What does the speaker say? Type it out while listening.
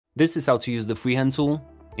This is how to use the Freehand tool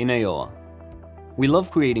in Ayoa. We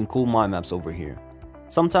love creating cool mind maps over here.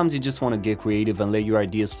 Sometimes you just want to get creative and let your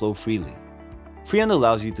ideas flow freely. Freehand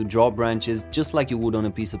allows you to draw branches just like you would on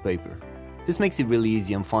a piece of paper. This makes it really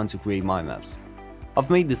easy and fun to create mind maps. I've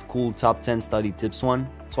made this cool top 10 study tips one,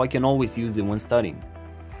 so I can always use it when studying.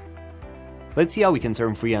 Let's see how we can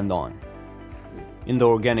turn Freehand on. In the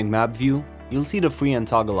organic map view, you'll see the Freehand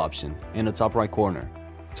toggle option in the top right corner.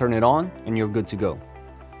 Turn it on and you're good to go.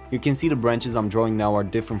 You can see the branches I'm drawing now are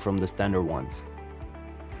different from the standard ones.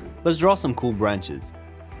 Let's draw some cool branches.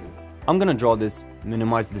 I'm gonna draw this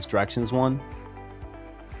minimize distractions one,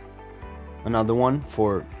 another one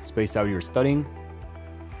for space out your studying,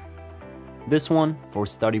 this one for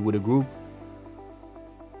study with a group,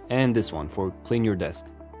 and this one for clean your desk.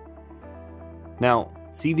 Now,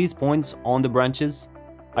 see these points on the branches?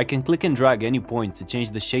 I can click and drag any point to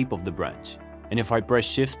change the shape of the branch. And if I press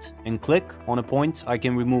shift and click on a point, I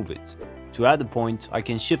can remove it. To add the point, I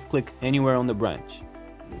can shift click anywhere on the branch.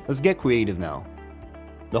 Let's get creative now.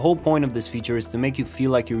 The whole point of this feature is to make you feel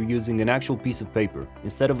like you're using an actual piece of paper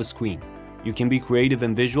instead of a screen. You can be creative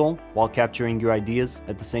and visual while capturing your ideas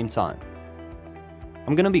at the same time.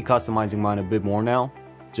 I'm gonna be customizing mine a bit more now,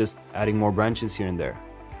 just adding more branches here and there.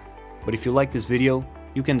 But if you like this video,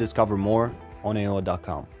 you can discover more on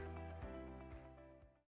Ayoa.com.